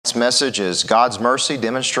tonight's message is God's mercy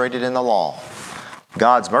demonstrated in the law.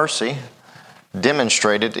 God's mercy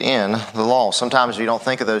demonstrated in the law. Sometimes we don't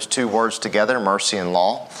think of those two words together, mercy and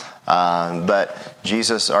law. But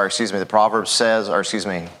the Proverbs says,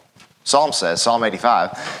 Psalm says, Psalm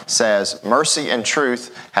 85 says, mercy and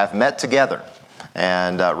truth have met together,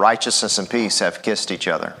 and righteousness and peace have kissed each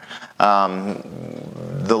other.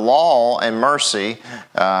 The law and mercy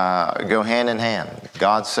go hand in hand.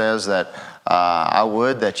 God says that I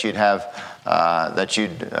would that you'd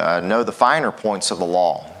know the finer points of the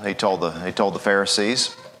law. He told the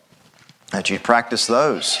Pharisees that you'd practice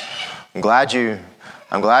those. I'm glad you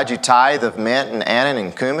tithe of mint and anise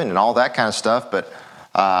and cumin and all that kind of stuff, but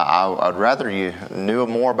I'd rather you knew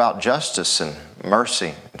more about justice and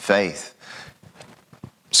mercy and faith.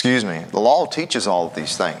 The law teaches all of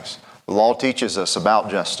these things. The law teaches us about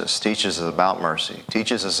justice, teaches us about mercy,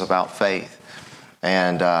 teaches us about faith.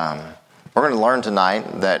 And we're going to learn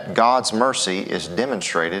tonight that God's mercy is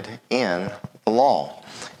demonstrated in the law.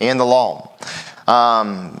 In the law.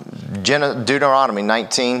 Deuteronomy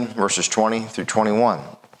 19, verses 20 through 21.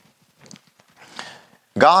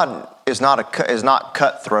 God is not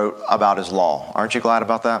cutthroat about His law. Aren't you glad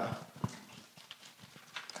about that?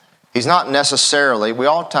 He's not necessarily, we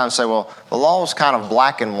oftentimes say, well, the law is kind of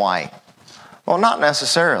black and white. Well, not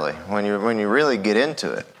necessarily when you really get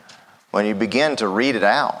into it, when you begin to read it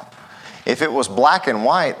out. If it was black and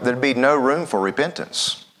white, there'd be no room for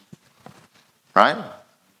repentance, right?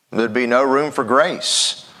 There'd be no room for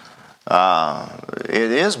grace.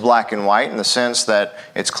 It is black and white in the sense that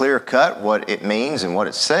it's clear cut what it means and what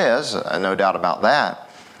it says, no doubt about that.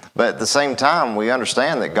 But at the same time, we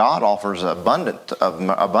understand that God offers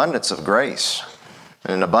abundance of grace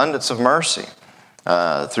and an abundance of mercy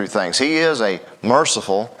through things. He is a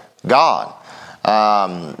merciful God.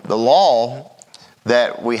 The law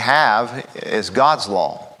that we have is God's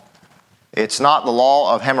law. It's not the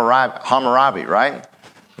law of Hammurabi, right?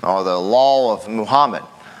 Or the law of Muhammad.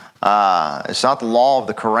 It's not the law of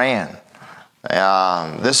the Quran.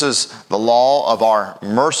 This is the law of our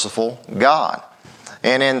merciful God.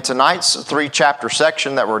 And in tonight's 3-chapter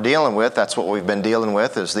section that we're dealing with, that's what we've been dealing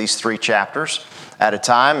with, is these 3 chapters at a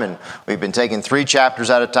time. And we've been taking 3 chapters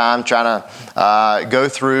at a time, trying to go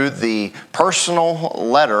through the personal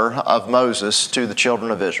letter of Moses to the children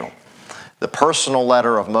of Israel. The personal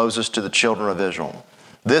letter of Moses to the children of Israel.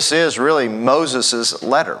 This is really Moses'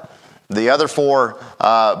 letter. The other 4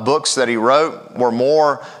 books that he wrote were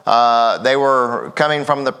more, they were coming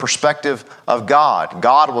from the perspective of God.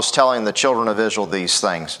 God was telling the children of Israel these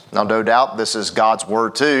things. Now, no doubt, this is God's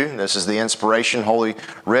Word too. This is the inspiration, holy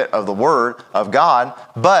writ of the Word of God.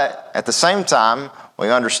 But at the same time, we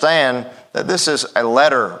understand that this is a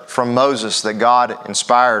letter from Moses that God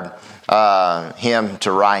inspired him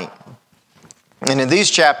to write. And in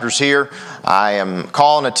these chapters here, I am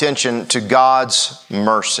calling attention to God's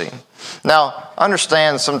mercy. Now,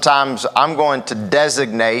 understand sometimes I'm going to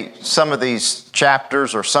designate some of these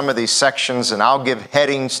chapters or some of these sections, and I'll give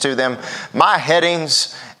headings to them. My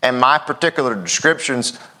headings and my particular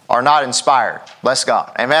descriptions are not inspired. Bless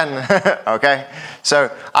God. Amen? Okay? So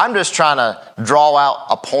I'm just trying to draw out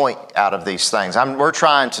a point out of these things. We're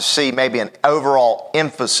trying to see maybe an overall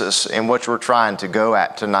emphasis in which we're trying to go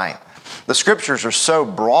at tonight. The Scriptures are so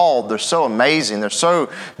broad, they're so amazing, they're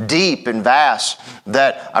so deep and vast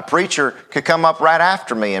that a preacher could come up right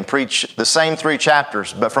after me and preach the same 3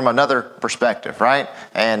 chapters, but from another perspective, right?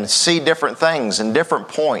 And see different things and different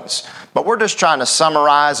points. But we're just trying to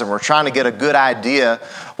summarize, and we're trying to get a good idea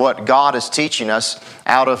what God is teaching us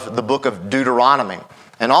out of the book of Deuteronomy,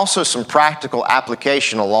 and also some practical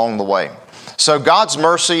application along the way. So God's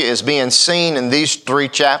mercy is being seen in these 3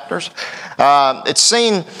 chapters. It's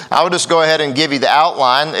seen, I will just go ahead and give you the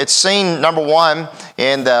outline. It's seen, number 1,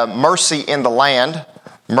 in the mercy in the land.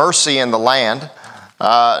 Mercy in the land.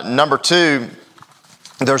 Number 2,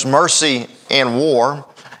 there's mercy in war.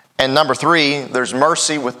 And number 3, there's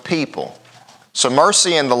mercy with people. So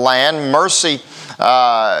mercy in the land, mercy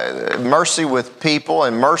with people,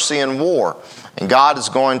 and mercy in war. And God is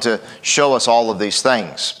going to show us all of these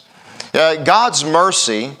things. God's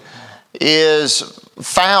mercy is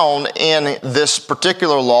found in this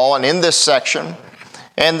particular law and in this section.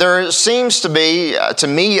 And there seems to be, to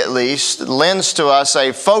me at least, lends to us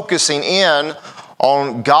a focusing in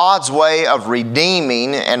on God's way of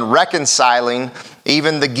redeeming and reconciling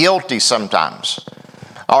even the guilty sometimes.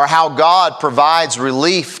 Or how God provides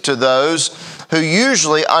relief to those who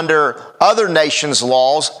usually under other nations'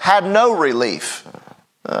 laws had no relief.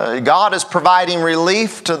 God is providing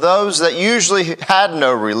relief to those that usually had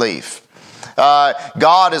no relief.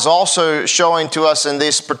 God is also showing to us in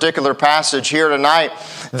this particular passage here tonight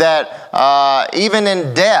that even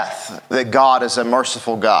in death, that God is a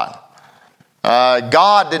merciful God.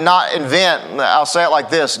 God did not invent, I'll say it like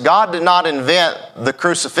this, God did not invent the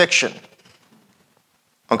crucifixion.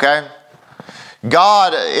 Okay?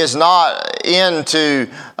 God is not into,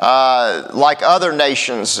 like other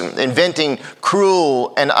nations, inventing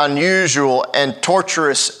cruel and unusual and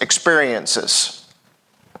torturous experiences.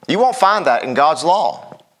 You won't find that in God's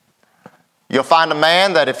law. You'll find a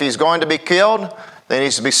man that if he's going to be killed, then he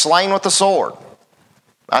needs to be slain with the sword.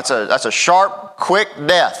 That's a sharp, quick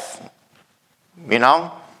death. You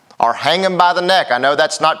know? Or hang him by the neck. I know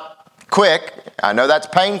that's not quick. I know that's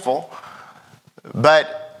painful.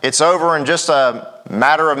 But it's over in just a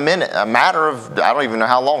matter of minutes, a matter of, I don't even know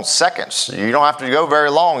how long, seconds. You don't have to go very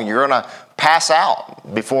long. You're going to pass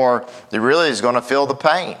out before it really is going to feel the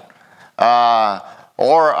pain.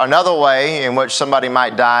 Or another way in which somebody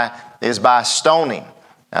might die is by stoning.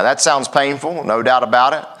 Now that sounds painful, no doubt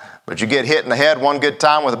about it. But you get hit in the head one good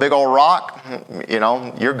time with a big old rock, you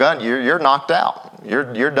know, you're knocked out.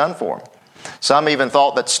 You're done for. Some even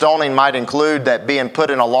thought that stoning might include that being put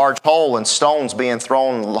in a large hole and stones being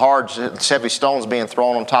thrown, large, heavy stones being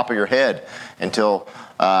thrown on top of your head until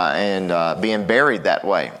being buried that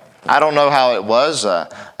way. I don't know how it was.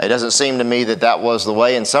 It doesn't seem to me that was the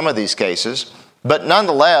way in some of these cases. But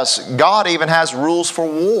nonetheless, God even has rules for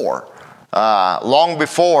war. Long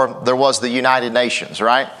before there was the United Nations,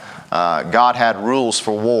 right? God had rules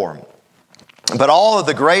for war. But all of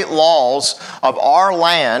the great laws of our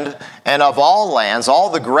land and of all lands, all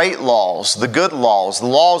the great laws, the good laws, the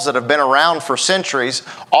laws that have been around for centuries,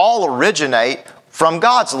 all originate from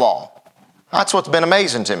God's law. That's what's been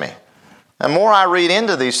amazing to me. The more I read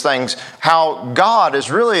into these things, how God is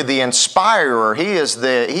really the inspirer. He is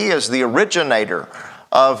the originator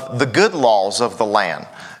of the good laws of the land,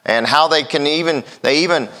 and how they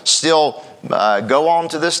even still go on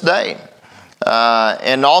to this day.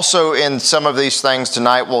 And also in some of these things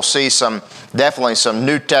tonight, we'll see definitely some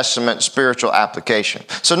New Testament spiritual application.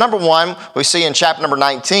 So number one, we see in chapter number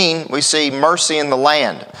 19, we see mercy in the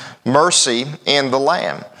land. Mercy in the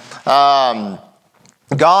land.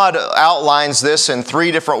 God outlines this in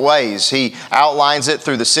three different ways. He outlines it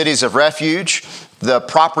through the cities of refuge, the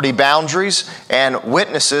property boundaries, and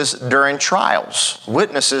witnesses during trials.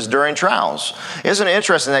 Witnesses during trials. Isn't it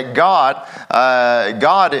interesting that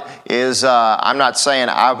God is, I'm not saying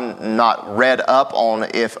I've not read up on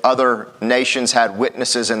if other nations had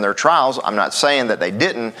witnesses in their trials. I'm not saying that they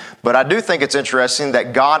didn't, but I do think it's interesting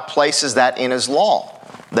that God places that in His law.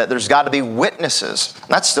 That there's got to be witnesses.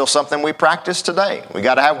 That's still something we practice today. We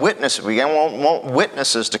got to have witnesses. We want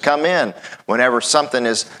witnesses to come in whenever something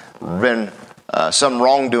has been, some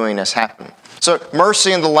wrongdoing has happened. So,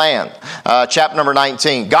 mercy in the land, chapter number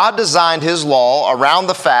 19. God designed His law around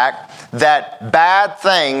the fact that bad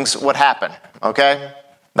things would happen, okay?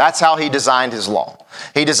 That's how He designed His law.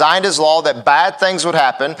 He designed His law that bad things would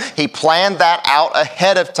happen. He planned that out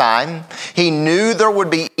ahead of time. He knew there would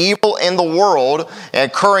be evil in the world,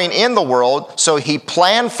 occurring in the world, so He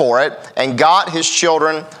planned for it and got His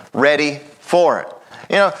children ready for it.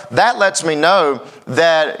 You know, that lets me know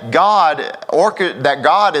that God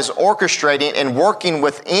is orchestrating and working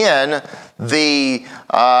within the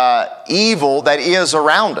evil that is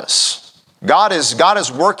around us. God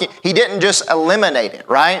is working. He didn't just eliminate it,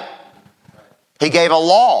 right? He gave a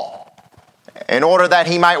law in order that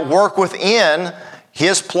He might work within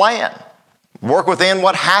His plan, work within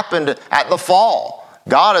what happened at the fall.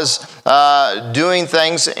 God is doing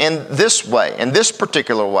things in this way, in this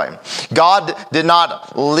particular way. God did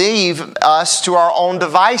not leave us to our own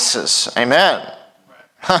devices. Amen.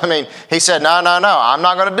 I mean, He said, no, I'm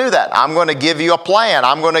not going to do that. I'm going to give you a plan.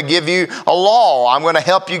 I'm going to give you a law. I'm going to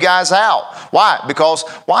help you guys out. Why? Because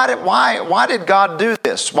why did God do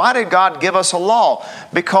this? Why did God give us a law?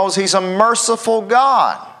 Because He's a merciful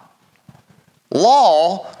God.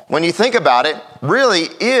 Law, when you think about it, really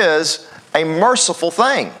is a merciful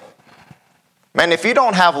thing. Man, if you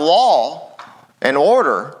don't have law and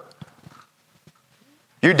order,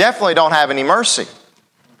 you definitely don't have any mercy.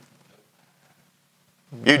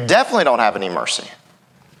 You definitely don't have any mercy.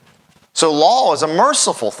 So law is a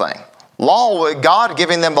merciful thing. Law, God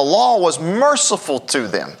giving them the law was merciful to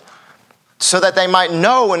them so that they might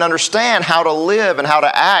know and understand how to live and how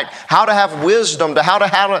to act, how to have wisdom, how to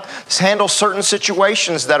handle certain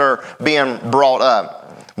situations that are being brought up.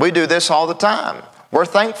 We do this all the time. We're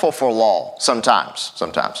thankful for law sometimes.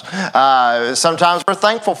 Sometimes we're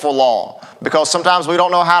thankful for law because sometimes we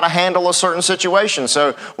don't know how to handle a certain situation.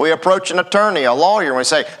 So we approach an attorney, a lawyer, and we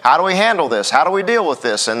say, how do we handle this? How do we deal with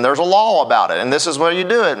this? And there's a law about it, and this is where you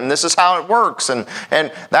do it, and this is how it works. And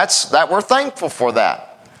that's we're thankful for that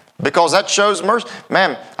because that shows mercy.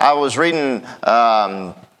 Man, I was reading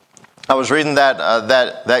that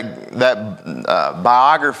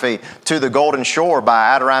biography, To the Golden Shore,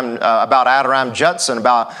 about Adiram Judson,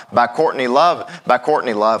 by Courtney Love.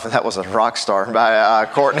 That was a rock star. By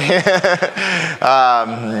Courtney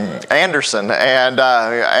Anderson, and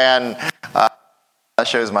that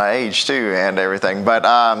shows my age too, and everything. But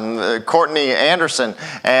Courtney Anderson,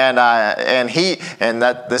 this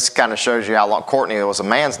kind of shows you how long Courtney was a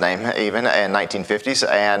man's name, even in 1950s.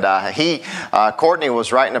 And Courtney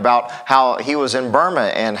was writing about how he was in Burma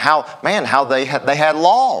and how they had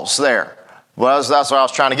laws there. Well, that's what I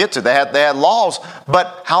was trying to get to. They had laws,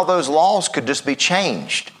 but how those laws could just be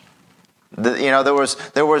changed. There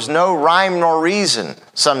was no rhyme nor reason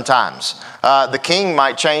sometimes. The king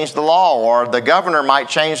might change the law, or the governor might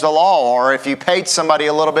change the law, or if you paid somebody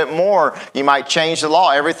a little bit more, you might change the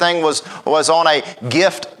law. Everything was on a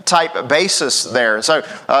gift type basis there. So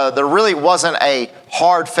there really wasn't a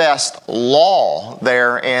hard-fast law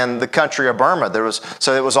there in the country of Burma.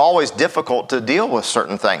 So it was always difficult to deal with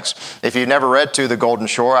certain things. If you've never read To the Golden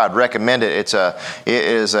Shore, I'd recommend it. It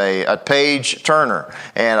is a page turner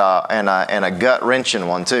and a gut wrenching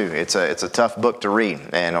one too. It's a tough book to read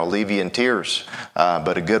and it'll leave you in tears,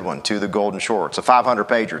 but a good one. To the Golden Shore. It's a 500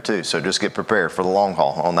 pager too, so just get prepared for the long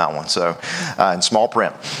haul on that one. So in small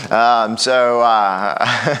print. But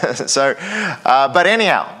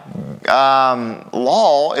anyhow.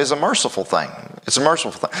 Law is a merciful thing. It's a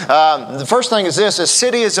merciful thing. The first thing is this: a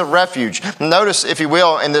city is a refuge. Notice, if you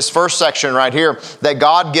will, in this first section right here, that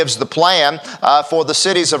God gives the plan for the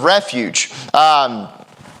cities of refuge.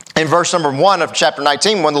 In verse number 1 of chapter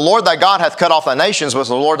 19, when the Lord thy God hath cut off thy nations, which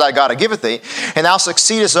the Lord thy God giveth thee, and thou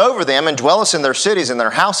succeedest over them, and dwellest in their cities and their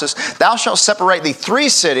houses, thou shalt separate thee 3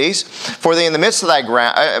 cities for thee in the midst of thy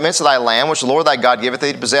land, which the Lord thy God giveth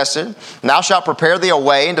thee to possess it. And thou shalt prepare thee a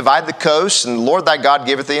way, and divide the coast, and the Lord thy God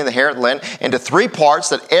giveth thee in the inherit land into 3 parts,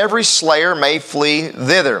 that every slayer may flee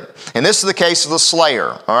thither. And this is the case of the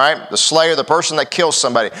slayer, all right? The slayer, the person that kills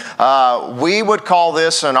somebody. We would call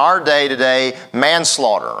this in our day today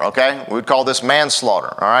manslaughter. Okay, we would call this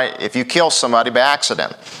manslaughter, all right, if you kill somebody by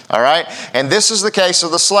accident, all right? And this is the case of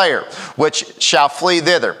the slayer, which shall flee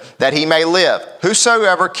thither, that he may live.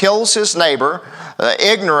 Whosoever kills his neighbor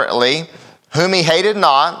ignorantly, whom he hated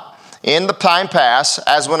not, in the time past,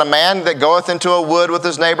 as when a man that goeth into a wood with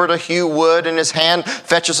his neighbor to hew wood, and his hand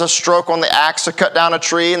fetches a stroke on the axe to cut down a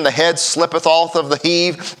tree, and the head slippeth off of the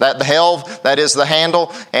heave, the helve, that is the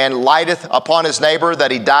handle, and lighteth upon his neighbor, that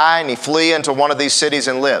he die, and he flee into one of these cities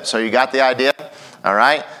and live. So you got the idea? All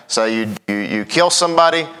right? So you kill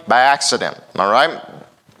somebody by accident. All right?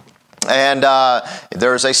 And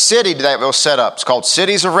there's a city that was set up. It's called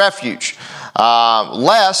Cities of Refuge.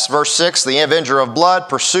 Lest, verse 6, the avenger of blood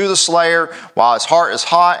pursue the slayer while his heart is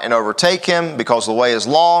hot, and overtake him, because the way is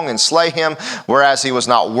long, and slay him, whereas he was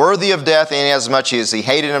not worthy of death, inasmuch as he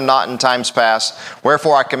hated him not in times past.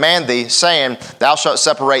 Wherefore I command thee, saying, thou shalt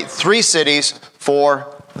separate 3 cities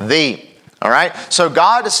for thee. All right. So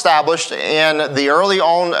God established in the early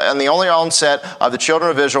onset of the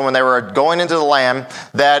children of Israel, when they were going into the land,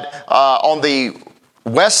 that on the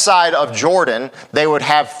west side of Jordan, they would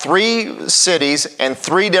have 3 cities and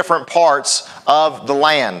 3 different parts of the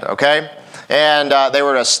land, okay? And they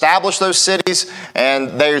were to establish those cities,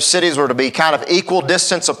 and those cities were to be kind of equal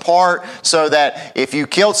distance apart, so that if you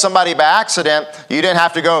killed somebody by accident, you didn't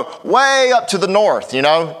have to go way up to the north,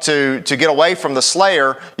 to get away from the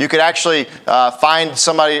slayer. You could actually find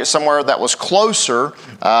somebody somewhere that was closer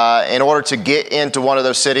in order to get into one of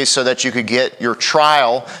those cities, so that you could get your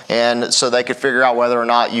trial, and so they could figure out whether or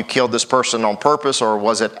not you killed this person on purpose or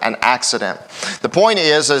was it an accident. The point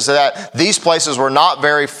is that these places were not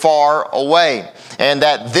very far away, and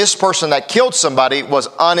that this person that killed somebody was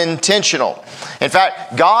unintentional. In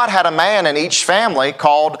fact, God had a man in each family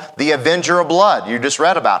called the Avenger of Blood. You just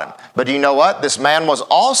read about him. But you know what? This man was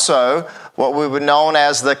also what we would know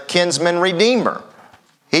as the kinsman redeemer.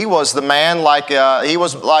 He was the man he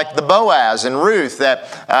was like the Boaz and Ruth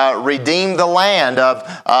that redeemed the land of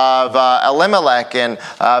Elimelech and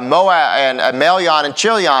Moab and Melion and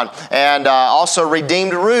Chilion, and also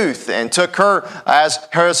redeemed Ruth and took her as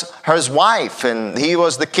his wife, and he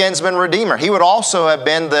was the kinsman redeemer. He would also have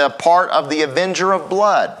been the part of the Avenger of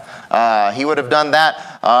Blood. He would have done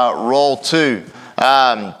that role too.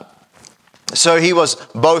 So he was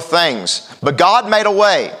both things. But God made a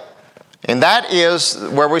way. And that is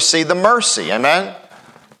where we see the mercy. Amen?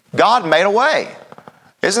 God made a way.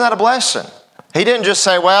 Isn't that a blessing? He didn't just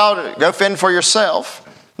say, well, go fend for yourself.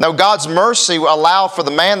 No, God's mercy allowed for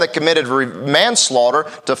the man that committed manslaughter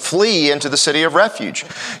to flee into the city of refuge.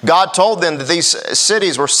 God told them that these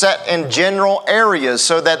cities were set in general areas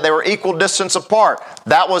so that they were equal distance apart.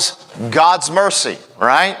 That was God's mercy,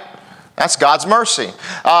 right? That's God's mercy.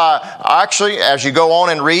 Actually, as you go on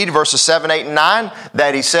and read verses 7, 8, and 9,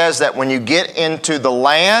 that he says that when you get into the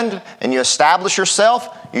land and you establish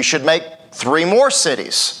yourself, you should make 3 more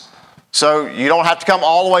cities. So you don't have to come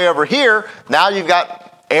all the way over here. Now you've got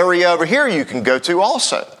area over here you can go to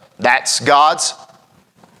also. That's God's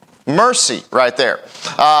mercy right there.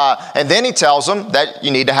 And then he tells them that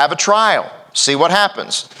you need to have a trial. See what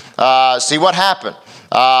happens.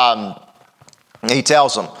 He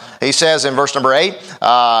tells them. He says in verse number 8,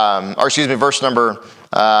 verse number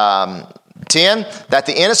 10, that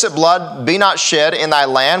the innocent blood be not shed in thy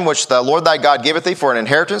land, which the Lord thy God giveth thee for an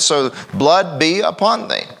inheritance, so blood be upon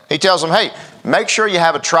thee. He tells them, hey, make sure you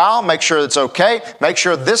have a trial. Make sure it's okay. Make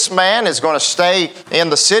sure this man is going to stay in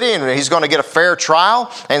the city and he's going to get a fair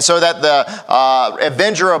trial. And so that the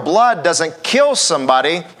avenger of blood doesn't kill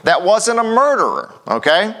somebody that wasn't a murderer.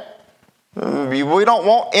 Okay? We don't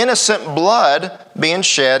want innocent blood being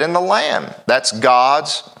shed in the land. That's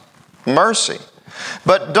God's mercy.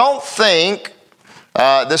 But don't think,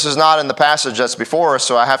 this is not in the passage that's before us,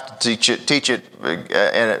 so I have to teach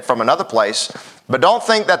it from another place. But don't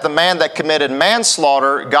think that the man that committed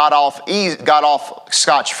manslaughter got off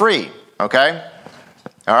scotch-free, okay?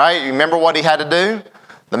 All right, you remember what he had to do?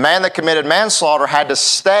 The man that committed manslaughter had to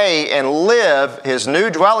stay and live. His new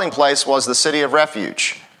dwelling place was the city of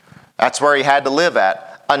refuge. That's where he had to live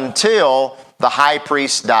at until the high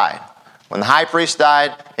priest died. When the high priest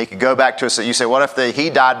died, he could go back to us. You say, what if he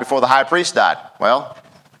died before the high priest died? Well,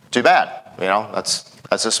 too bad. You know, that's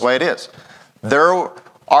just the way it is. There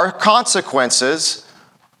are consequences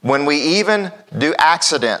when we even do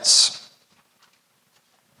accidents.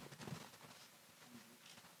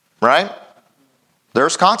 Right?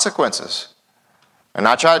 There's consequences. And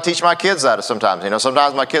I try to teach my kids that sometimes. You know,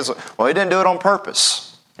 sometimes my kids, well, he didn't do it on purpose.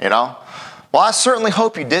 You know? Well, I certainly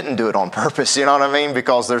hope you didn't do it on purpose, you know what I mean?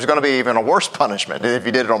 Because there's going to be even a worse punishment if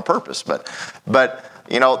you did it on purpose. But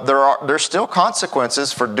you know, there's still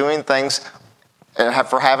consequences for doing things,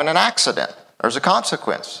 for having an accident. There's a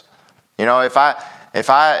consequence. You know, if I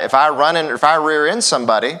rear end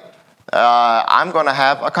somebody, I'm going to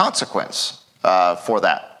have a consequence for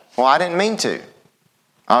that. Well, I didn't mean to.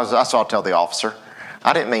 That's what I'll tell the officer.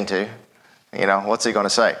 I didn't mean to. You know, what's he going to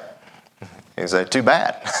say? He'll say, too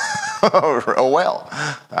bad. Oh, well,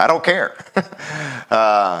 I don't care.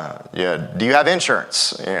 Do you have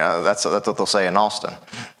insurance? You know, that's what they'll say in Austin.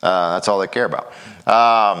 That's all they care about.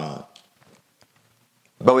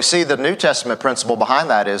 But we see the New Testament principle behind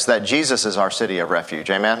that is that Jesus is our city of refuge.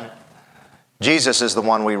 Amen? Jesus is the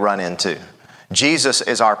one we run into. Jesus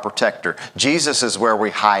is our protector. Jesus is where we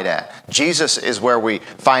hide at. Jesus is where we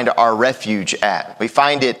find our refuge at. We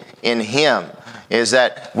find it in Him. Is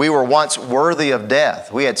that we were once worthy of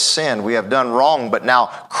death. We had sinned. We have done wrong. But now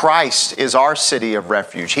Christ is our city of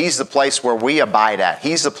refuge. He's the place where we abide at.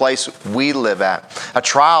 He's the place we live at. A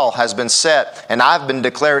trial has been set, and I've been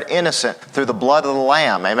declared innocent through the blood of the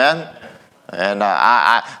Lamb. Amen? And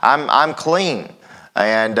I'm clean.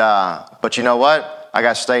 And but you know what? I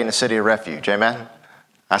got to stay in the city of refuge. Amen?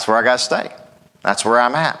 That's where I got to stay. That's where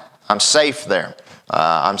I'm at. I'm safe there.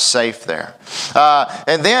 I'm safe there.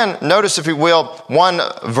 And then notice, if you will, one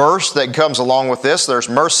verse that comes along with this. There's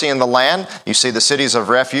mercy in the land. You see the cities of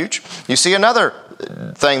refuge. You see another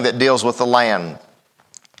thing that deals with the land.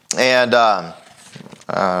 And I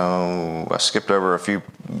skipped over a few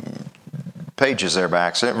pages there by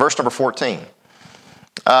accident. Verse number 14.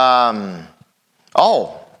 I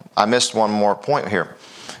missed one more point here.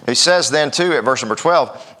 He says then too at verse number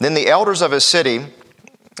 12, then the elders of his city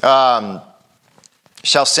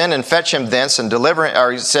shall send and fetch him thence and deliver him.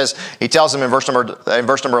 Or he tells them in verse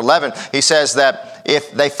number 11, he says that if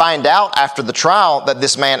they find out after the trial that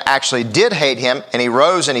this man actually did hate him, and he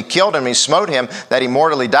rose and he killed him and he smote him, that he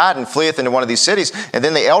mortally died and fleeth into one of these cities, and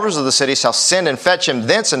then the elders of the city shall send and fetch him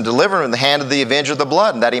thence and deliver him in the hand of the avenger of the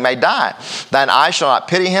blood, that he may die. Thine eye shall not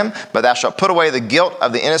pity him, but thou shalt put away the guilt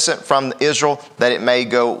of the innocent from Israel, that it may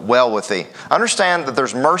go well with thee. Understand that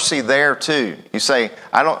there's mercy there too. You say,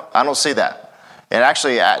 I don't see that. And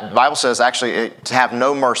actually, the Bible says to have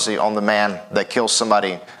no mercy on the man that kills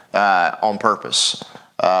somebody on purpose.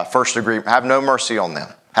 First degree, have no mercy on them.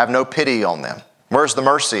 Have no pity on them. Where's the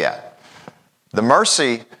mercy at? The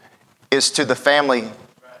mercy is to the family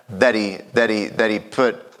that he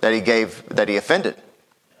offended.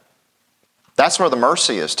 That's where the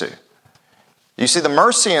mercy is to. You see, the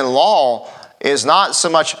mercy in law is not so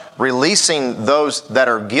much releasing those that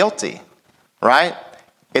are guilty, right?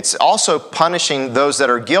 It's also punishing those that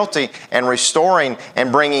are guilty and restoring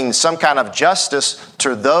and bringing some kind of justice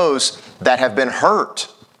to those that have been hurt.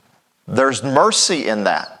 There's mercy in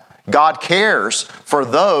that. God cares for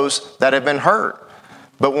those that have been hurt.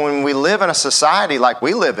 But when we live in a society like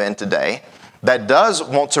we live in today that does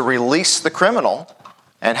want to release the criminal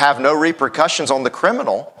and have no repercussions on the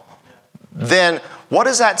criminal, then what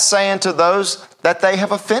is that saying to those that they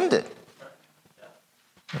have offended?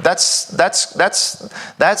 That's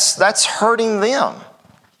hurting them.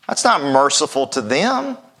 That's not merciful to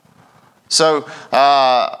them. So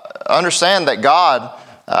understand that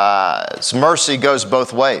God's mercy goes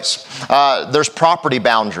both ways. There's property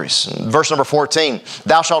boundaries. Verse number 14,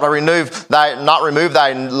 thou shalt not remove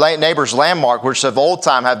thy neighbor's landmark, which of old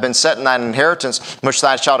time have been set in thine inheritance, which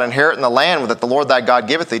thou shalt inherit in the land that the Lord thy God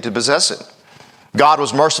giveth thee to possess it. God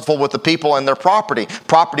was merciful with the people and their property.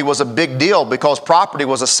 Property was a big deal because property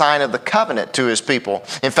was a sign of the covenant to His people.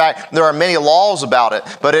 In fact, there are many laws about it,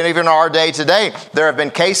 but even in our day today, there have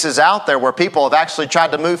been cases out there where people have actually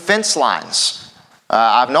tried to move fence lines.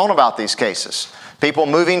 I've known about these cases. People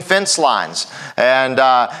moving fence lines and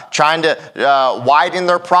trying to widen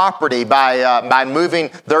their property by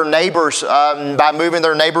moving their neighbors'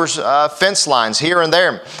 fence lines here and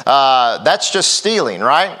there. That's just stealing,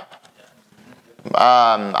 right?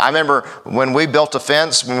 I remember when we built a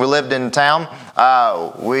fence when we lived in town.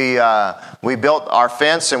 We built our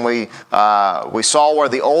fence and we saw where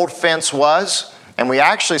the old fence was, and we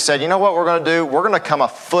actually said, you know what we're going to do? We're going to come a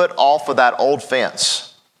foot off of that old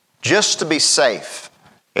fence just to be safe.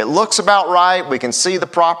 It looks about right. We can see the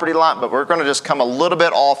property line, but we're going to just come a little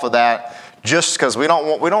bit off of that just because we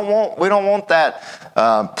don't want that.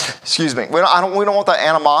 Excuse me. We don't want that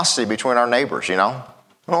animosity between our neighbors. You know.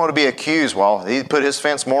 We don't want to be accused, well, he put his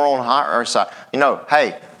fence more on our side. You know,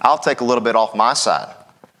 hey, I'll take a little bit off my side.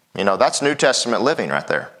 You know, that's New Testament living right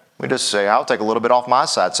there. We just say, I'll take a little bit off my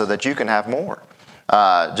side so that you can have more.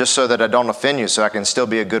 Just so that I don't offend you, so I can still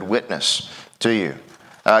be a good witness to you.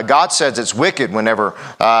 God says it's wicked whenever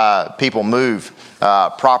people move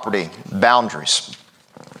property boundaries.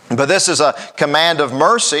 But this is a command of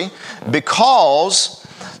mercy because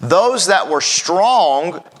those that were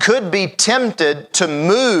strong could be tempted to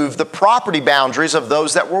move the property boundaries of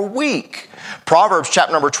those that were weak. Proverbs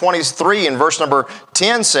chapter number 23 and verse number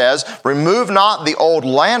 10 says, remove not the old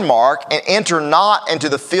landmark and enter not into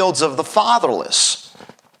the fields of the fatherless.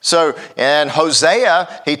 So in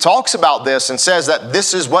Hosea, he talks about this and says that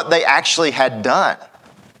this is what they actually had done.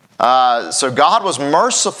 So God was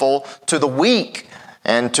merciful to the weak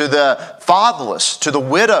and to the fatherless, to the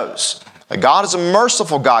widows. God is a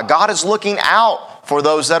merciful God. God is looking out for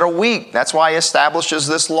those that are weak. That's why He establishes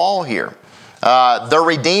this law here. The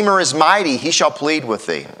Redeemer is mighty. He shall plead with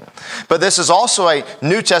thee. But this is also a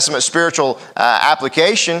New Testament spiritual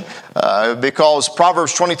application because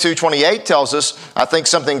Proverbs 22:28 tells us, I think,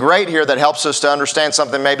 something great here that helps us to understand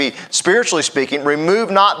something maybe spiritually speaking. Remove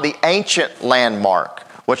not the ancient landmark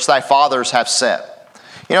which thy fathers have set.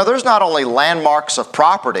 You know, there's not only landmarks of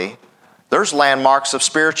property, there's landmarks of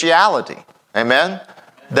spirituality, amen,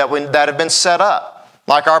 that have been set up,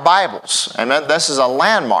 like our Bibles, amen. This is a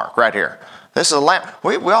landmark right here. This is a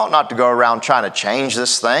we ought not to go around trying to change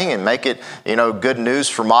this thing and make it, you know, good news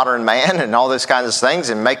for modern man and all these kinds of things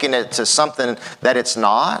and making it to something that it's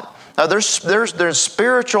not. There's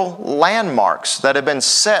spiritual landmarks that have been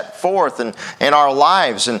set forth in our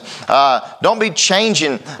lives, and don't be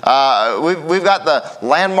changing. We've got the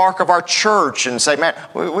landmark of our church, and say, man,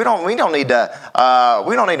 we don't need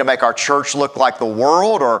to make our church look like the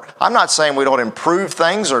world. Or I'm not saying we don't improve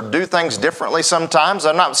things or do things differently sometimes.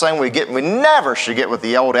 I'm not saying we never should get with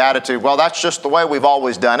the old attitude. Well, that's just the way we've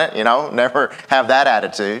always done it. You know, never have that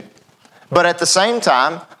attitude. But at the same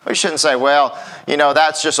time, we shouldn't say, well, you know,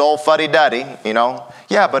 that's just old fuddy-duddy, you know.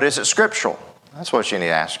 Yeah, but is it scriptural? That's what you need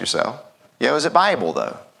to ask yourself. Yeah, is it Bible,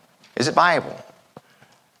 though? Is it Bible?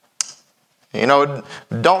 You know,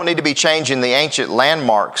 don't need to be changing the ancient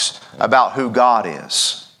landmarks about who God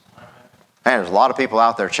is. Man, there's a lot of people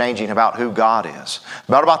out there changing about who God is.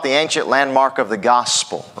 What about the ancient landmark of the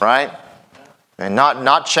gospel, right? And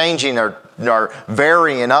not changing or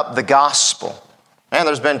varying up the gospel. Man,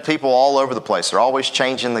 there's been people all over the place. They're always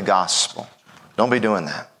changing the gospel. Don't be doing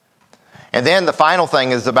that. And then the final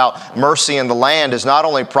thing is about mercy in the land is not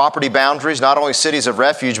only property boundaries, not only cities of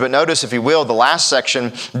refuge, but notice, if you will, the last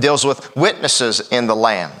section deals with witnesses in the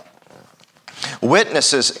land.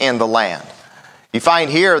 witnesses in the land. You find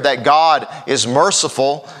here that God is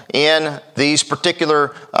merciful in these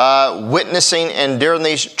particular witnessing and during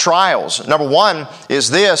these trials. Number one is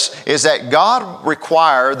that God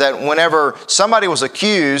required that whenever somebody was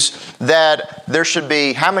accused, that there should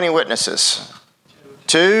be how many witnesses?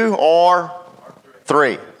 2 or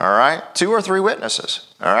 3, all right? 2 or 3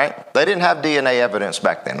 witnesses, all right? They didn't have DNA evidence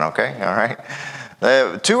back then, okay, all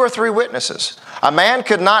right? 2 or 3 witnesses. A man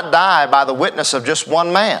could not die by the witness of just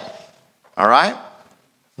one man. All right?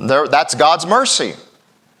 That's God's mercy.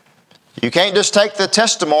 You can't just take the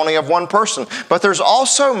testimony of one person. But there's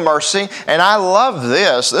also mercy, and I love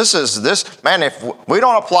this. Man, if we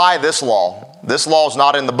don't apply this law is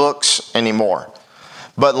not in the books anymore.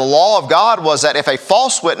 But the law of God was that if a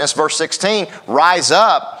false witness, verse 16, rise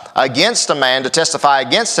up against a man to testify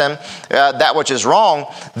against him, that which is wrong,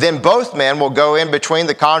 then both men will go in between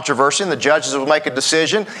the controversy and the judges will make a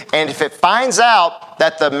decision. And if it finds out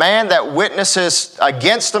that the man that witnesses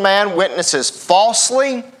against a man witnesses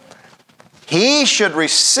falsely, he would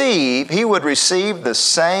receive the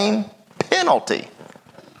same penalty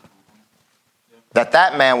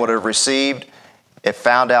that man would have received if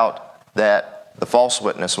found out that the false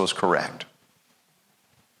witness was correct.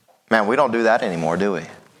 Man, we don't do that anymore, do we?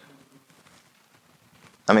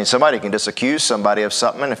 I mean, somebody can just accuse somebody of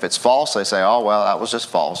something, and if it's false, they say, oh, well, that was just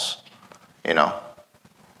false. You know.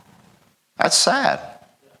 That's sad.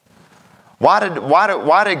 Why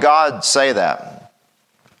did God say that?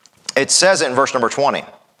 It says it in verse number 20.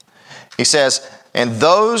 He says, and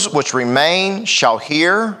those which remain shall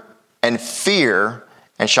hear and fear,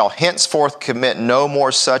 and shall henceforth commit no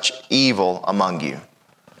more such evil among you.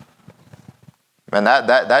 Man,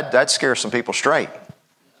 that scares some people straight.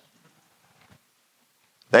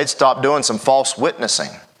 They'd stop doing some false witnessing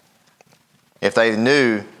if they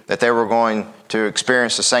knew that they were going to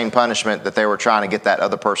experience the same punishment that they were trying to get that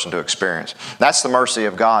other person to experience. That's the mercy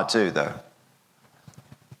of God too, though.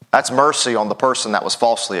 That's mercy on the person that was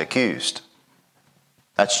falsely accused.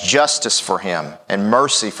 That's justice for him and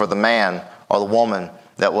mercy for the man or the woman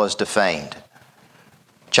that was defamed.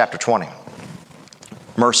 Chapter 20.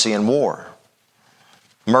 Mercy in war.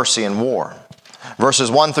 Mercy in war. Verses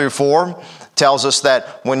 1 through 4 tells us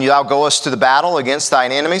that when thou goest to the battle against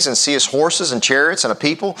thine enemies and seest horses and chariots and a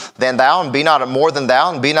people, then thou and be not more than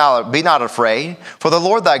thou and be not afraid, for the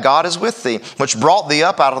Lord thy God is with thee, which brought thee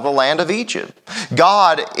up out of the land of Egypt.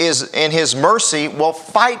 God is in his mercy will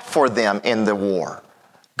fight for them in the war.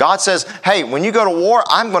 God says, hey, when you go to war,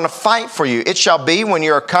 I'm going to fight for you. It shall be when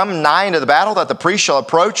you are come nigh into the battle that the priest shall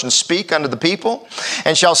approach and speak unto the people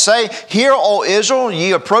and shall say, hear, O Israel,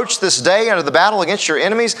 ye approach this day unto the battle against your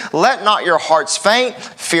enemies. Let not your hearts faint,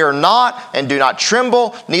 fear not, and do not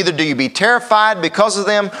tremble, neither do you be terrified because of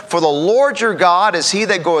them. For the Lord your God is he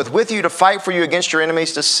that goeth with you to fight for you against your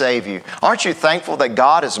enemies to save you. Aren't you thankful that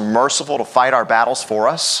God is merciful to fight our battles for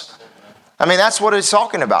us? I mean, that's what he's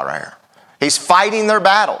talking about right here. He's fighting their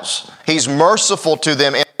battles. He's merciful to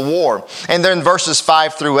them in the war. And then verses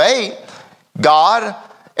 5 through 8, God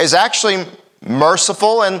is actually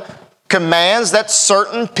merciful and commands that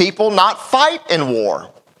certain people not fight in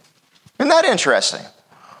war. Isn't that interesting?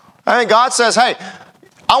 I mean, God says, hey,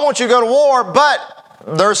 I want you to go to war, but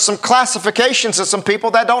there's some classifications of some people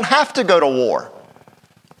that don't have to go to war.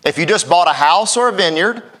 If you just bought a house or a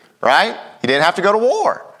vineyard, right, you didn't have to go to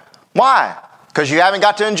war. Why? Because you haven't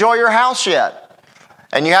got to enjoy your house yet.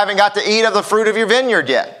 And you haven't got to eat of the fruit of your vineyard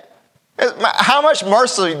yet. How much more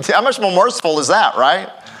merciful is that, right?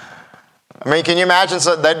 I mean, can you imagine,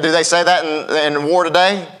 do they say that in war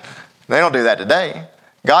today? They don't do that today.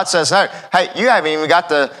 God says, hey, you haven't even got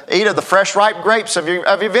to eat of the fresh ripe grapes of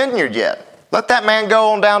your vineyard yet. Let that man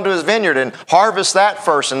go on down to his vineyard and harvest that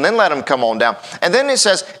first, and then let him come on down. And then he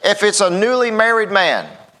says, if it's a newly married man,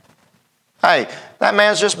 hey, that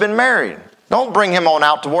man's just been married. Don't bring him on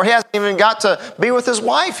out to war. He hasn't even got to be with his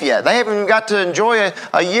wife yet. They haven't even got to enjoy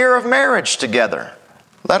a year of marriage together.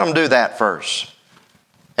 Let him do that first.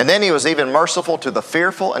 And then he was even merciful to the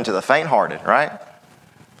fearful and to the faint-hearted, right?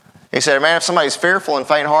 He said, man, if somebody's fearful and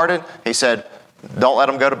faint-hearted, he said, don't let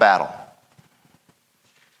them go to battle.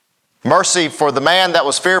 Mercy for the man that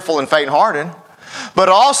was fearful and faint-hearted, but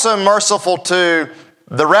also merciful to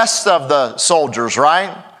the rest of the soldiers,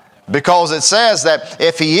 right? Because it says that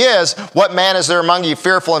if he is, what man is there among you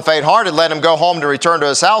fearful and faint-hearted? Let him go home to return to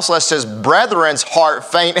his house, lest his brethren's heart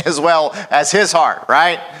faint as well as his heart,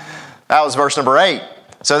 right? That was verse number 8.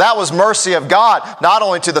 So that was mercy of God, not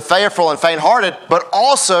only to the fearful and faint-hearted, but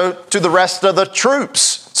also to the rest of the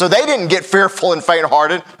troops. So they didn't get fearful and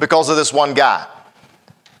faint-hearted because of this one guy.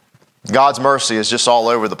 God's mercy is just all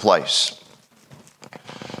over the place.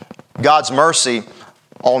 God's mercy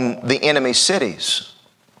on the enemy cities.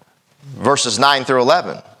 Verses 9 through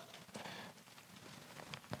 11.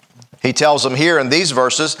 He tells them here in these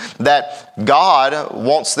verses that God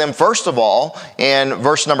wants them, first of all, in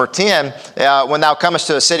verse number 10, when thou comest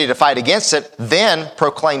to a city to fight against it, then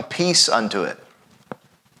proclaim peace unto it.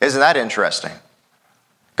 Isn't that interesting?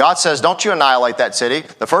 God says, don't you annihilate that city.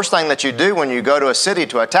 The first thing that you do when you go to a city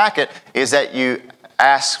to attack it is that you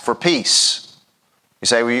ask for peace. You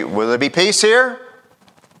say, will there be peace here?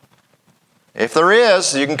 If there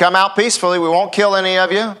is, you can come out peacefully. We won't kill any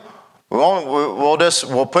of you.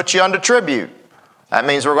 We'll put you under tribute. That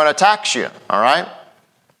means we're going to tax you. All right.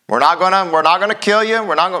 We're not going to kill you.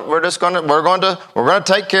 We're going to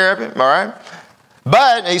take care of you. All right.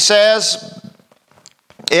 But he says,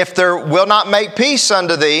 if there will not make peace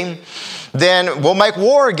unto thee, then we'll make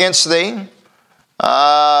war against thee.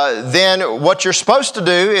 Then what you're supposed to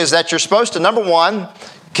do is that you're supposed to, number one,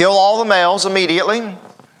 kill all the males immediately.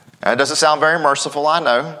 That doesn't sound very merciful, I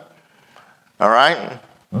know. All right.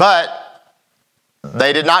 But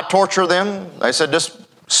they did not torture them. They said just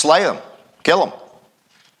slay them, kill them.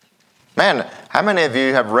 Man, how many of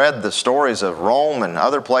you have read the stories of Rome and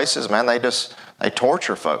other places? Man, they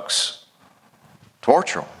torture folks.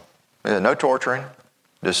 Torture them. No torturing.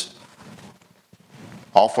 Just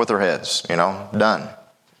off with their heads, done.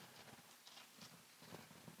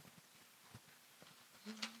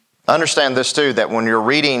 Understand this too, that when you're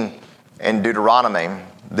reading in Deuteronomy,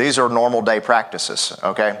 these are normal day practices,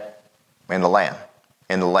 okay, in the land,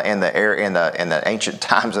 in the ancient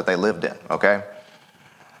times that they lived in, okay.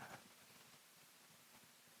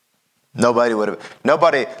 There wouldn't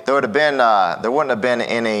have been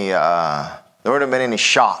any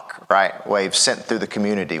shock, right, wave sent through the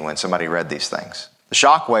community when somebody read these things. The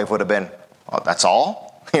shock wave would have been, oh, that's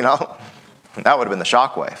all, that would have been the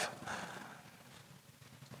shock wave.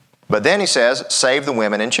 But then he says, save the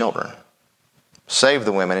women and children. Save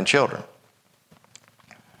the women and children.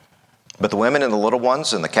 But the women and the little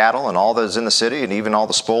ones and the cattle and all that is in the city and even all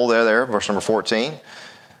the spoil there, verse number 14,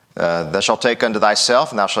 thou shalt take unto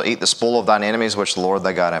thyself, and thou shalt eat the spoil of thine enemies, which the Lord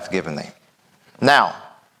thy God hath given thee. Now,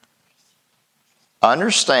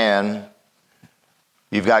 understand,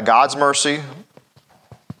 you've got God's mercy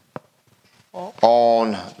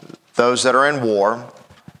on those that are in war,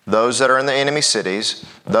 those that are in the enemy cities,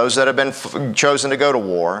 those that have been chosen to go to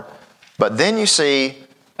war. But then you see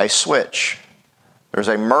a switch. There's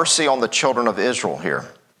a mercy on the children of Israel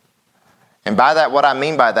here. And by that, what I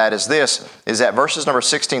mean by that is this, is that verses number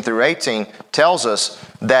 16 through 18 tells us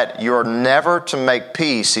that you're never to make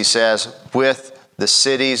peace, he says, with the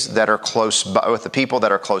cities that are close by, with the people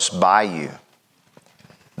that are close by you.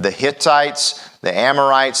 The Hittites, the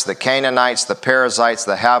Amorites, the Canaanites, the Perizzites,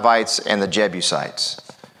 the Hivites, and the Jebusites.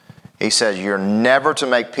 He says you're never to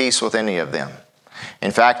make peace with any of them. In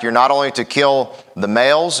fact, you're not only to kill the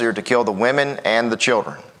males, you're to kill the women and the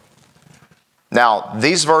children. Now,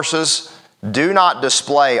 these verses do not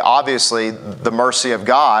display, obviously, the mercy of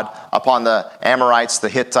God upon the Amorites, the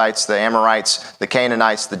Hittites, the Amorites, the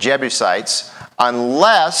Canaanites, the Jebusites,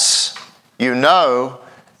 unless you know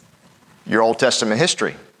your Old Testament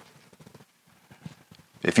history.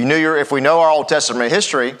 If we know our Old Testament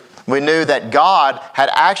history, we knew that God had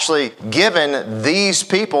actually given these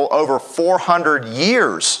people over 400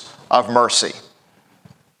 years of mercy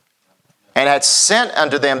and had sent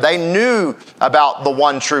unto them. They knew about the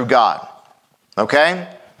one true God. Okay?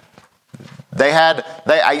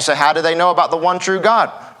 I say, how did they know about the one true God?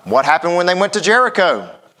 What happened when they went to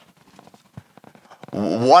Jericho?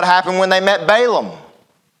 What happened when they met Balaam?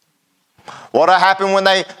 What happened when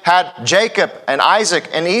they had Jacob and Isaac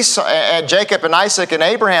and Jacob and Isaac and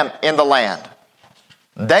Abraham in the land?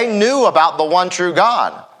 They knew about the one true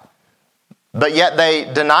God, but yet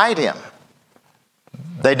they denied him.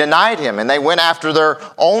 They denied him and they went after their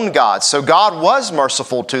own gods. So God was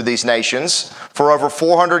merciful to these nations for over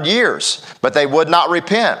 400 years, but they would not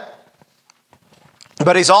repent.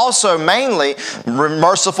 But he's also mainly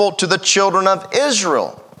merciful to the children of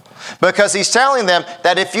Israel, because he's telling them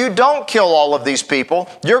that if you don't kill all of these people,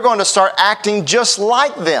 you're going to start acting just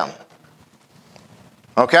like them.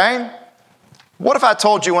 Okay? What if I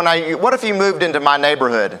told you what if you moved into my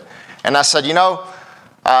neighborhood and I said,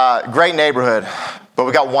 great neighborhood, but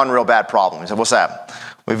we got one real bad problem. He said, what's that?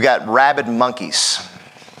 We've got rabid monkeys.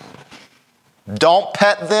 Don't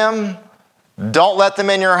pet them. Don't let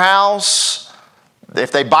them in your house.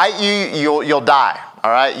 If they bite you, you'll die. All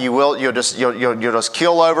right, you'll just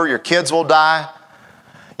keel over. Your kids will die.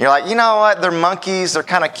 You're like, you know what? They're monkeys. They're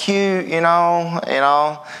kind of cute, you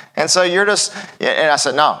know. And so you're just. And I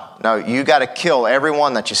said, no. You got to kill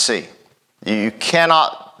everyone that you see. You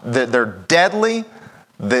cannot they're deadly.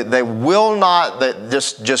 They will not,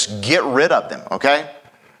 just get rid of them, okay?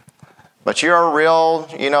 But you're a real,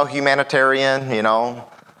 humanitarian,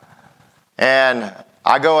 and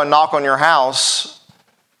I go and knock on your house,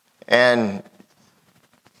 and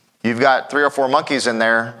you've got 3 or 4 monkeys in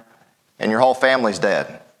there, and your whole family's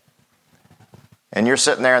dead. And you're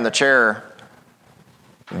sitting there in the chair,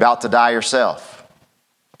 about to die yourself.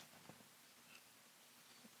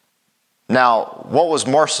 Now, what was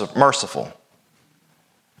merciful?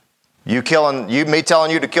 Me telling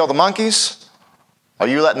you to kill the monkeys, or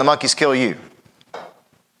you letting the monkeys kill you?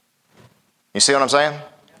 You see what I'm saying?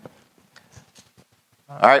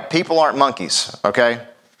 All right, people aren't monkeys, okay?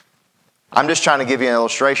 I'm just trying to give you an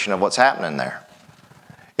illustration of what's happening there.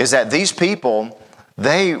 Is that these people,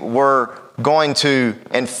 they were going to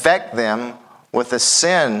infect them with the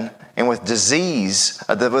sin and with disease,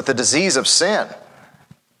 with the disease of sin.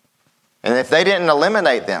 And if they didn't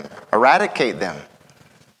eliminate them, eradicate them,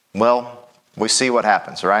 well, we see what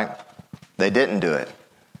happens, right? They didn't do it.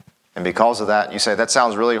 And because of that, you say, that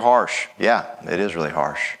sounds really harsh. Yeah, it is really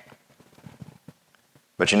harsh.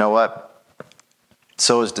 But you know what?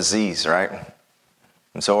 So is disease, right?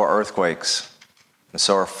 And so are earthquakes. And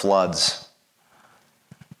so are floods.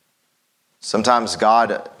 Sometimes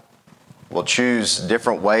God will choose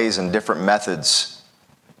different ways and different methods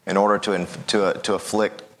in order to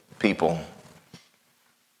afflict people.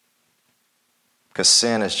 Because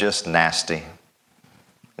sin is just nasty.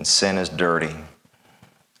 And sin is dirty.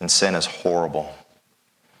 And sin is horrible.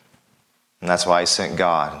 And that's why He sent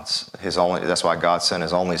God. That's why God sent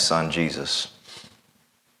His only Son, Jesus,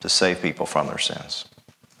 to save people from their sins.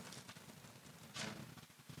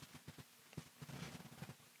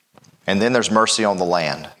 And then there's mercy on the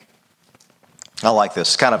land. I like this.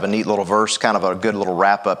 It's kind of a neat little verse, kind of a good little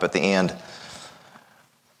wrap up at the end.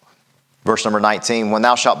 Verse number 19, when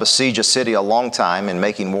thou shalt besiege a city a long time in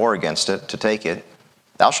making war against it to take it,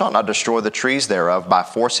 thou shalt not destroy the trees thereof by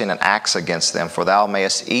forcing an axe against them, for thou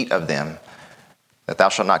mayest eat of them, that thou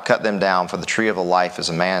shalt not cut them down, for the tree of the life is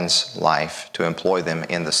a man's life, to employ them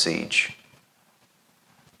in the siege.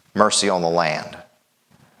 Mercy on the land.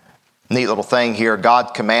 Neat little thing here.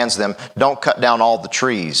 God commands them, don't cut down all the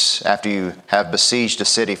trees after you have besieged a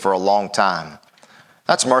city for a long time.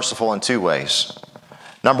 That's merciful in 2 ways.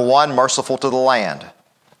 Number 1, merciful to the land.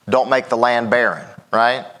 Don't make the land barren,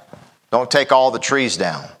 right? Don't take all the trees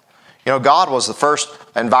down. God was the first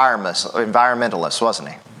environmentalist, wasn't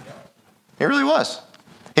He? He really was.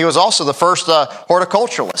 He was also the first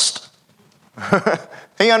horticulturalist.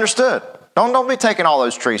 He understood. Don't be taking all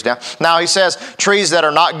those trees down. Now He says trees that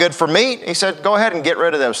are not good for meat, He said go ahead and get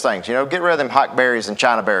rid of those things. Get rid of them hackberries and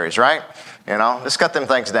China berries, right? Just cut them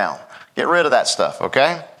things down. Get rid of that stuff,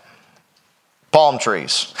 okay? Palm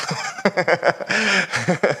trees.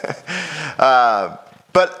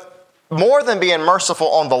 But more than being merciful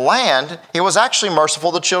on the land, He was actually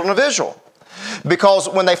merciful to the children of Israel. Because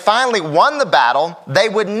when they finally won the battle, they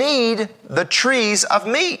would need the trees of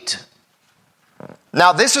meat.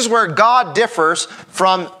 Now, this is where God differs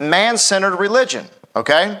from man-centered religion,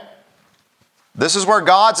 okay? This is where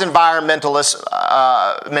God's environmentalist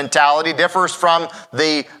mentality differs from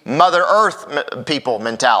the Mother Earth people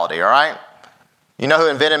mentality, all right? You know who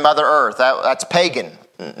invented Mother Earth? That's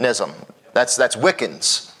paganism. That's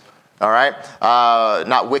Wiccans, all right?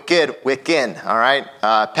 Not wicked, Wiccan, all right?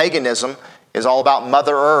 Paganism is all about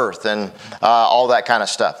Mother Earth and all that kind of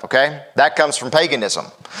stuff, okay? That comes from paganism.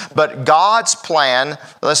 But God's plan,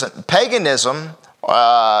 listen, paganism,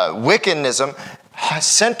 Wiccanism,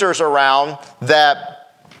 centers around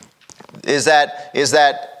that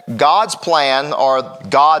God's plan, or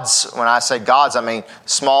God's, when I say God's, I mean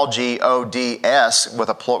small G-O-D-S with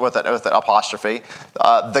an apostrophe.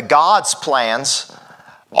 The God's plans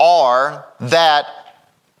are that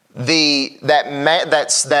that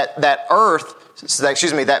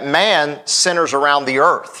man centers around the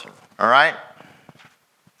earth. All right?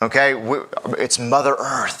 Okay? It's Mother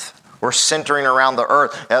Earth. We're centering around the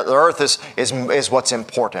earth. The earth is what's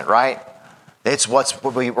important, right? It's what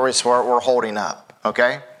we're holding up.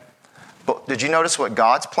 Okay? But did you notice what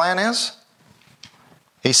God's plan is?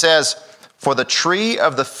 He says, for the tree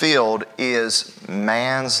of the field is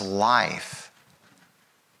man's life.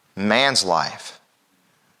 Man's life.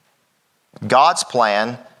 God's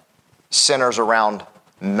plan centers around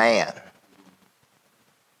man.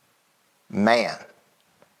 Man.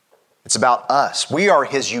 It's about us. We are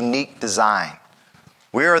His unique design.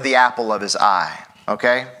 We are the apple of His eye,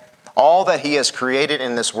 okay? All that He has created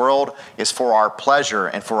in this world is for our pleasure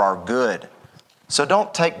and for our good. So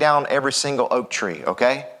don't take down every single oak tree,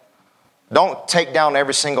 okay? Don't take down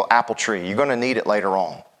every single apple tree. You're going to need it later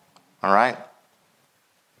on. All right?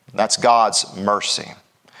 That's God's mercy.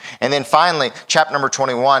 And then finally, chapter number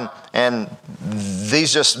 21, and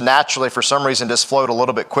these just naturally, for some reason, just flowed a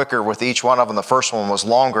little bit quicker with each one of them. The first one was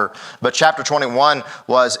longer. But chapter 21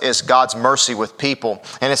 is God's mercy with people.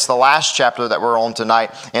 And it's the last chapter that we're on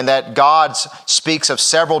tonight, and that God speaks of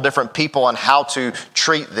several different people and how to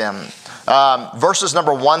treat them. Verses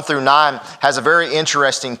number 1 through 9 has a very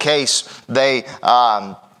interesting case.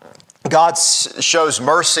 God shows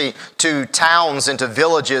mercy to towns and to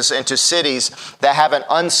villages and to cities that have an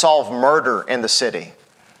unsolved murder in the city.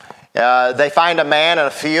 They find a man in a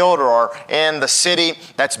field or in the city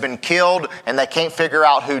that's been killed and they can't figure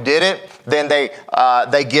out who did it. Then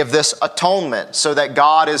they give this atonement so that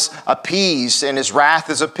God is appeased and His wrath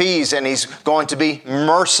is appeased, and He's going to be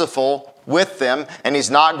merciful with them, and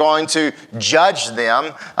He's not going to judge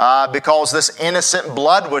them because this innocent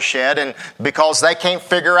blood was shed and because they can't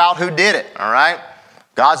figure out who did it. All right?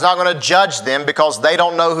 God's not going to judge them because they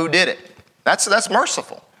don't know who did it. That's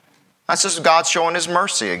merciful. That's just God showing His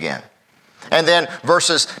mercy again. And then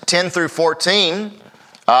verses 10 through 14,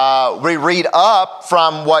 we read up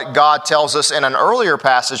from what God tells us in an earlier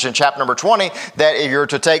passage in chapter number 20, that if you're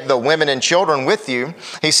to take the women and children with you.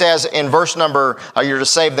 He says in verse number, you're to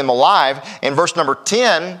save them alive. In verse number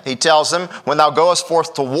 10, he tells them, when thou goest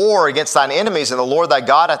forth to war against thine enemies, and the Lord thy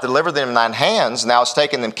God hath delivered them in thine hands, and thou hast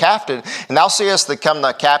taken them captive, and thou seest that come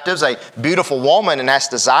the captives a beautiful woman, and hast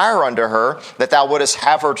desire unto her, that thou wouldest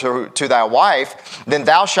have her to thy wife, then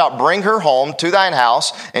thou shalt bring her home to thine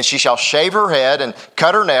house, and she shall shave her head, and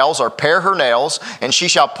cut her nails, or pare her nails, and she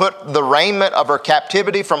shall put the raiment of her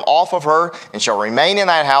captivity from off of her, and shall remain in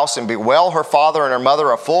thine house, and bewail her father and her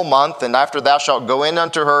mother a full month, and after thou shalt go in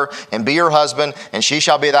unto her, and be her husband, and she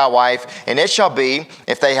shall be thy wife. And it shall be,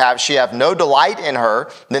 if she have no delight in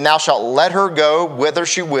her, then thou shalt let her go whither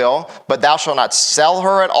she will, but thou shalt not sell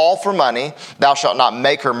her at all for money. Thou shalt not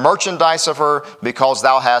make her merchandise of her, because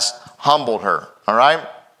thou hast humbled her. All right?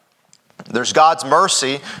 There's God's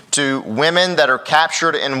mercy to women that are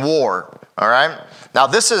captured in war. All right? Now,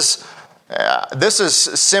 this is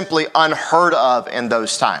simply unheard of in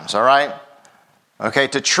those times. All right? Okay,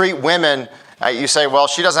 to treat women, you say, well,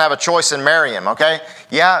 she doesn't have a choice in marrying him. Okay?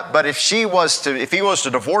 Yeah, but if he was to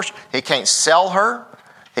divorce, he can't sell her.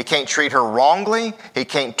 He can't treat her wrongly. He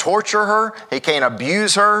can't torture her. He can't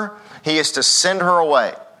abuse her. He is to send her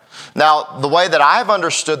away. Now, the way that I've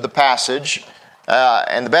understood the passage,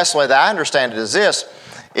 and the best way that I understand it is this,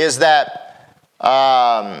 is that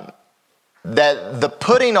the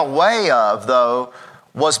putting away of, though,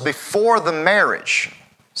 was before the marriage.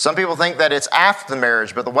 Some people think that it's after the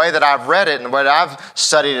marriage, but the way that I've read it and the way that I've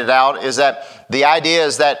studied it out is that the idea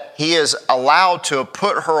is that he is allowed to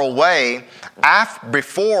put her away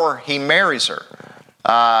before he marries her.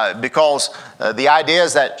 Because the idea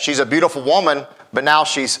is that she's a beautiful woman, but now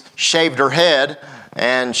she's shaved her head,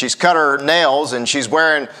 and she's cut her nails, and she's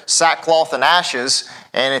wearing sackcloth and ashes,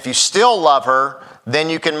 and if you still love her, then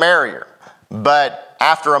you can marry her. But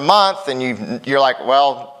after a month, and you're like,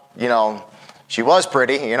 well, she was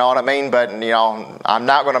pretty, you know what I mean? But, I'm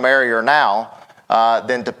not going to marry her now,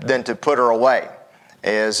 then to put her away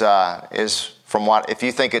is from what, if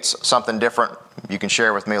you think it's something different, you can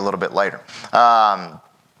share with me a little bit later.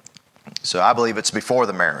 So I believe it's before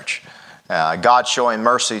the marriage. God showing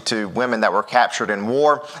mercy to women that were captured in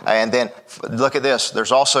war. And then look at this.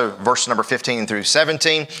 There's also verse number 15 through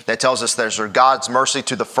 17 that tells us there's God's mercy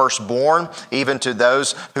to the firstborn, even to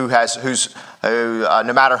those who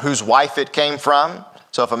no matter whose wife it came from.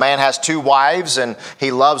 So if a man has two wives and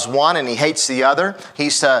he loves one and he hates the other,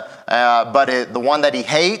 the one that he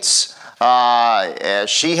hates,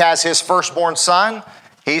 she has his firstborn son,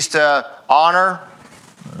 he's to honor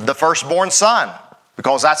the firstborn son,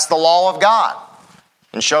 because that's the law of God,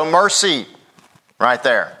 and show mercy right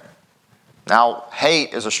there. Now,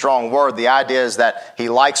 hate is a strong word. The idea is that he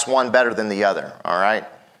likes one better than the other, all right?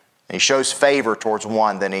 He shows favor towards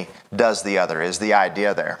one than he does the other, is the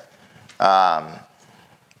idea there.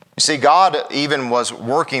 You see, God even was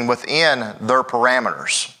working within their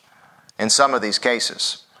parameters in some of these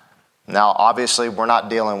cases. Now, obviously, we're not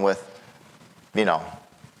dealing with,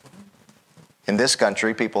 in this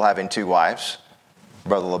country, people having two wives.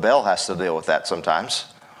 Brother LaBelle has to deal with that sometimes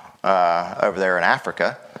over there in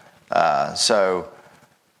Africa. So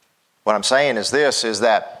what I'm saying is this, is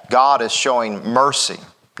that God is showing mercy.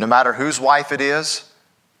 No matter whose wife it is,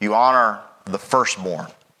 you honor the firstborn.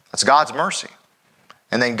 That's God's mercy.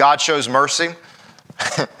 And then God shows mercy.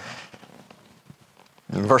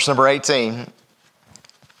 Verse number 18.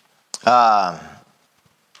 If a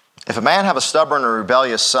man have a stubborn and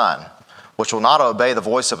rebellious son, which will not obey the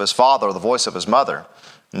voice of his father or the voice of his mother,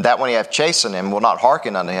 And that when he hath chastened him, will not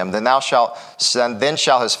hearken unto him, then shall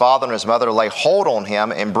his father and his mother lay hold on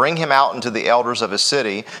him, and bring him out unto the elders of his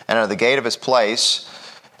city, and unto the gate of his place.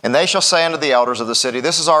 And they shall say unto the elders of the city,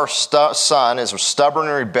 This is our son, is stubborn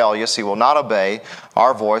and rebellious, he will not obey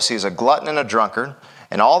our voice, he is a glutton and a drunkard.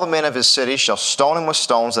 And all the men of his city shall stone him with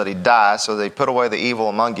stones that he die, so they put away the evil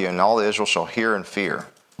among you, and all Israel shall hear and fear.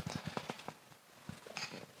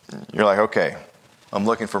 You're like, okay, I'm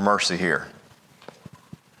looking for mercy here.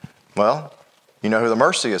 Well, you know who the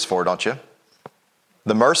mercy is for, don't you?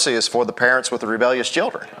 The mercy is for the parents with the rebellious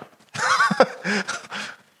children.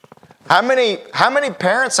 How many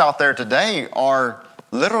parents out there today are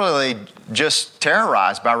literally just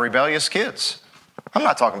terrorized by rebellious kids? I'm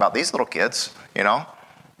not talking about these little kids, you know.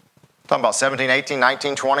 I'm talking about 17, 18,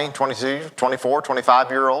 19, 20, 22, 24,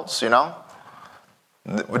 25-year-olds, you know.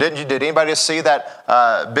 Did anybody see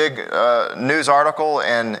that big news article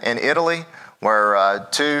in Italy where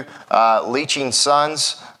two leeching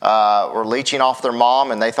sons were leeching off their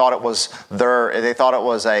mom, and they thought it was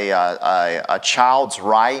a child's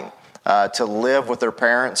right to live with their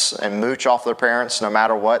parents and mooch off their parents no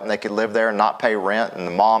matter what, and they could live there and not pay rent. And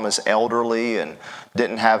the mom is elderly and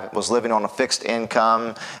was living on a fixed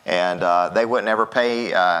income, and they wouldn't ever pay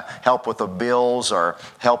help with the bills or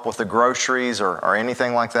help with the groceries or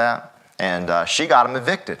anything like that. And she got them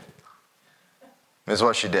evicted. Is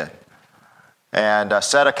what she did, and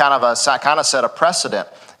set a precedent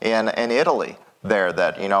in Italy there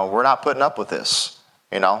that, you know, we're not putting up with this,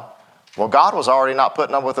 you know. Well, God was already not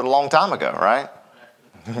putting up with it a long time ago, right?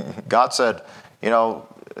 God said, you know,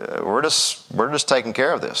 we're just taking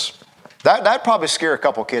care of this. That'd probably scare a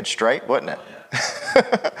couple kids straight, wouldn't it?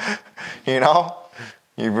 You know,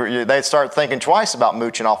 they'd start thinking twice about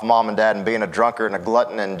mooching off mom and dad and being a drunkard and a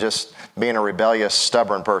glutton and just being a rebellious,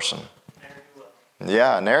 stubborn person.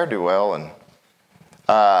 Yeah, ne'er-do-well. And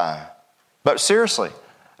but seriously,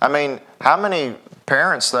 I mean, how many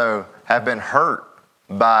parents though have been hurt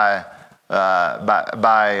by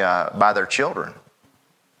their children,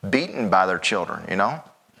 beaten by their children, you know,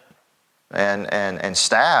 and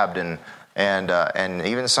stabbed and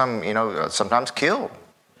even some, you know, sometimes killed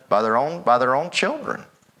by their own children.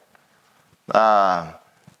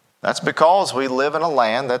 That's because we live in a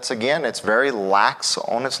land it's very lax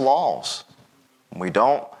on its laws. We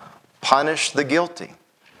don't punish the guilty,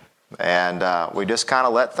 and we just kind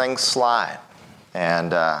of let things slide.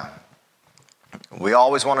 And we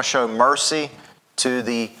always want to show mercy to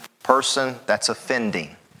the person that's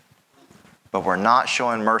offending, but we're not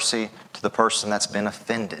showing mercy to the person that's been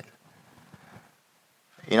offended.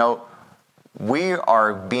 You know, we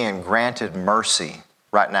are being granted mercy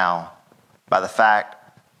right now by the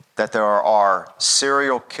fact that there are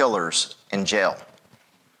serial killers in jail.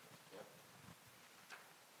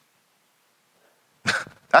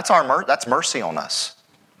 That's mercy on us.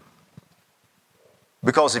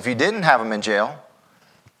 Because if you didn't have them in jail,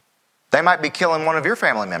 they might be killing one of your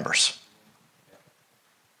family members.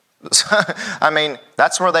 I mean,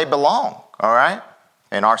 that's where they belong, all right?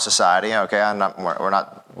 In our society, okay,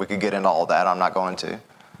 we could get into all that, I'm not going to.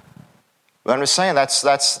 But I'm just saying that's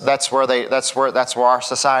where our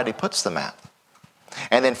society puts them at.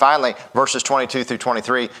 And then finally, verses 22 through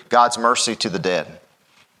 23, God's mercy to the dead.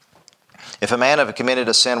 If a man have committed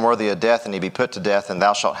a sin worthy of death, and he be put to death, and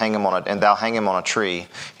thou hang him on a tree,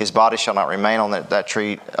 his body shall not remain on that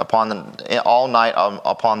tree all night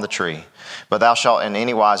upon the tree. But thou shalt in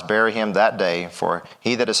any wise bury him that day, for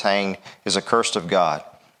he that is hanged is accursed of God,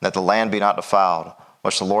 that the land be not defiled,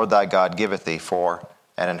 which the Lord thy God giveth thee for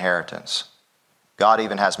an inheritance. God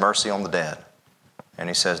even has mercy on the dead. And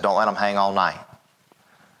he says, don't let them hang all night.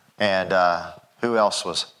 And who else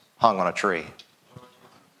was hung on a tree?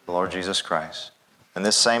 The Lord Jesus Christ. And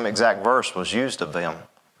this same exact verse was used of them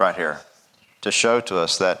right here to show to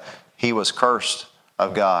us that he was cursed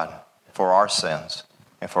of God for our sins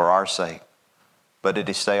and for our sake. But did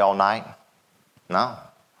he stay all night? No.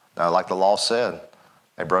 Like the law said,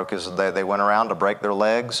 they went around to break their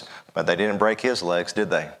legs, but they didn't break his legs, did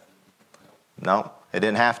they? No, it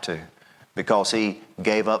didn't have to, because he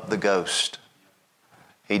gave up the ghost.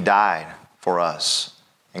 He died for us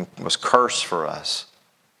and was cursed for us,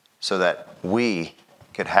 so that we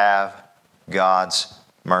could have God's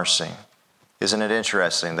mercy. Isn't it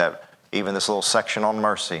interesting that even this little section on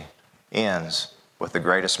mercy ends with the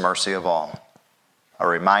greatest mercy of all? A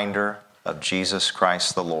reminder of Jesus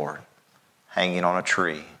Christ the Lord hanging on a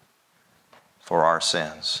tree for our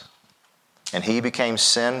sins. And he became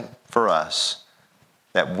sin for us,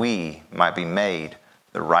 that we might be made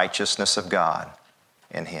the righteousness of God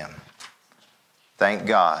in him. Thank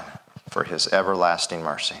God for his everlasting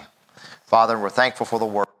mercy. Father, we're thankful for the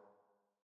word.